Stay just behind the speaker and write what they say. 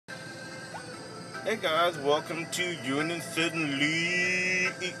Hey guys, welcome to Unison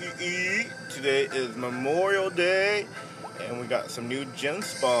League. Today is Memorial Day, and we got some new gem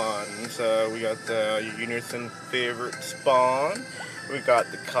spawns. We got the Unison favorite spawn. We got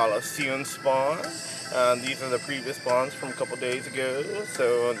the Coliseum spawn. These are the previous spawns from a couple days ago,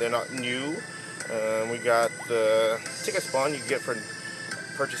 so they're not new. We got the ticket spawn you can get for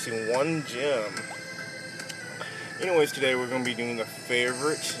purchasing one gem. Anyways, today we're going to be doing the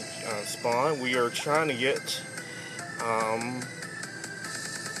favorite spawn. We are trying to get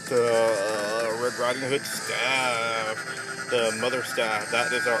the Red Riding Hood staff, the mother staff.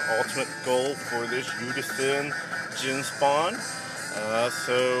 That is our ultimate goal for this Unison gem spawn.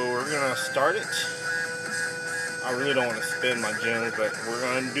 So we're going to start it. I really don't want to spend my gems, but we're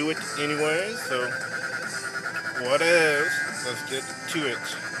going to do it anyway. So what else? Let's get to it.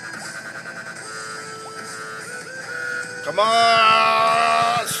 Come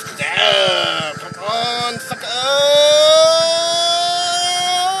on, stab! Come on, sucker!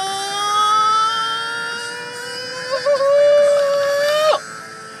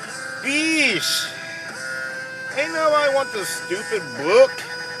 Beesh! Ain't nobody want this stupid book.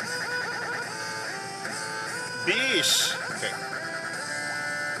 Beesh! Okay.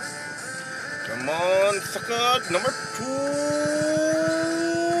 Come on, sucker! Number 2!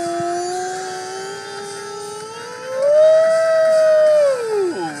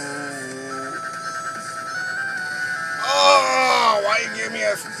 Give me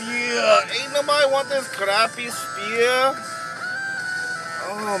a spear. Ain't nobody want this crappy spear.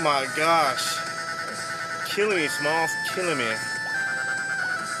 Oh my gosh. Killing me, Smalls. Killing me.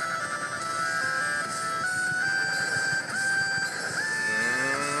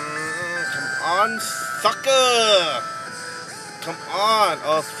 Come on, sucker. Come on.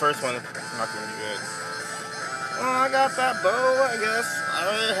 Oh, it's the first one. Not gonna be good. Oh, I got that bow, I guess. I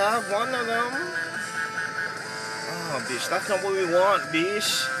already have one of them. Oh, bitch, that's not what we want,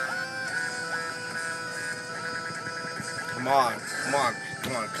 bitch. Come on, come on,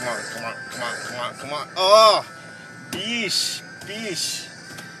 come on, come on, come on, come on, come on, come on. Oh, bitch, bitch.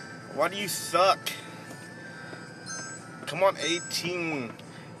 Why do you suck? Come on, 18.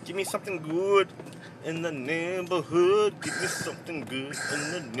 Give me something good in the neighborhood. Give me something good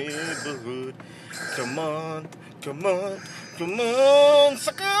in the neighborhood. Come on, come on, come on,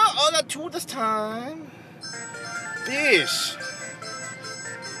 sucker. Oh, I got 2 this time. Fish!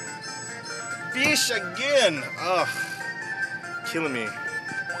 Fish again! Ugh. Killing me.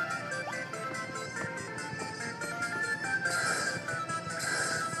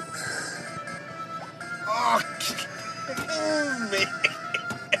 Oh, kill me.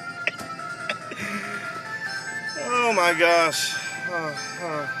 Oh my gosh.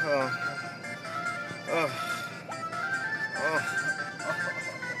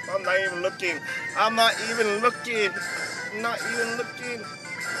 I'm not even looking. I'm not even looking. Not even looking.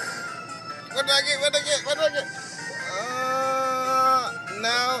 What did I get? What did I get? What did I get?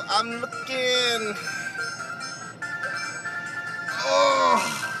 Now I'm looking. Oh.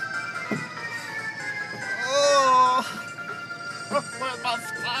 Oh. Where's my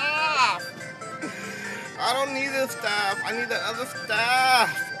staff? I don't need this staff. I need the other staff.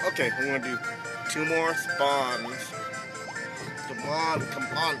 Okay, we're gonna do 2 more spawns. Come on, come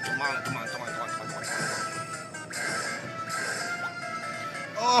on, come on, come on, come on, come on, come on, come on.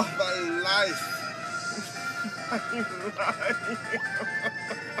 Oh, my life.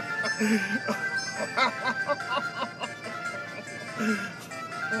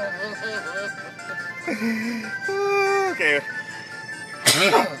 Okay.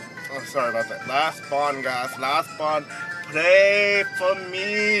 Oh, sorry about that. Last spawn, guys. Last spawn. Play for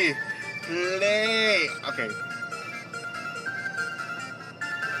me. Play. Okay.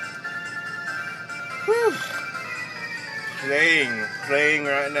 Whew. Playing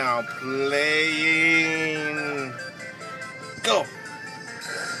right now, playing. Go.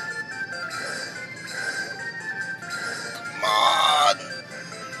 Come on.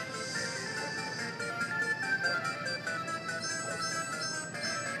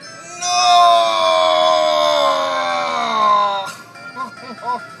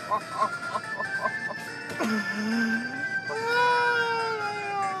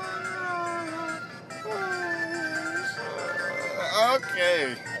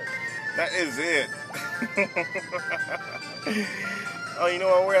 Okay, that is it. Oh, you know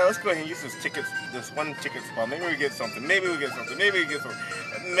what? Let's go ahead and use this one ticket spot. Maybe we get something. Maybe we get something. Maybe we get something.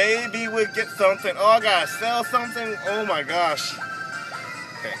 Maybe we get something. Oh, I gotta sell something. Oh my gosh.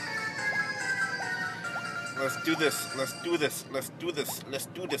 Okay. Let's do this. Let's do this. Let's do this. Let's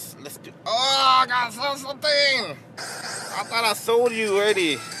do this. Let's do. Oh, I gotta sell something. I thought I sold you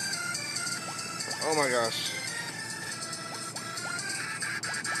already. Oh my gosh.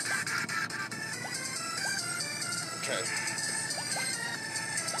 Okay.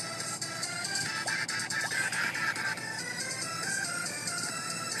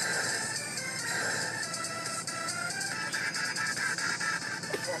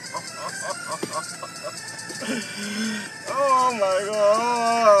 Oh my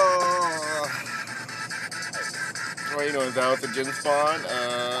god. Well, you know, that was the gin spawn.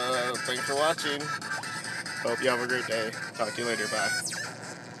 Thanks for watching. Hope you have a great day. Talk to you later. Bye.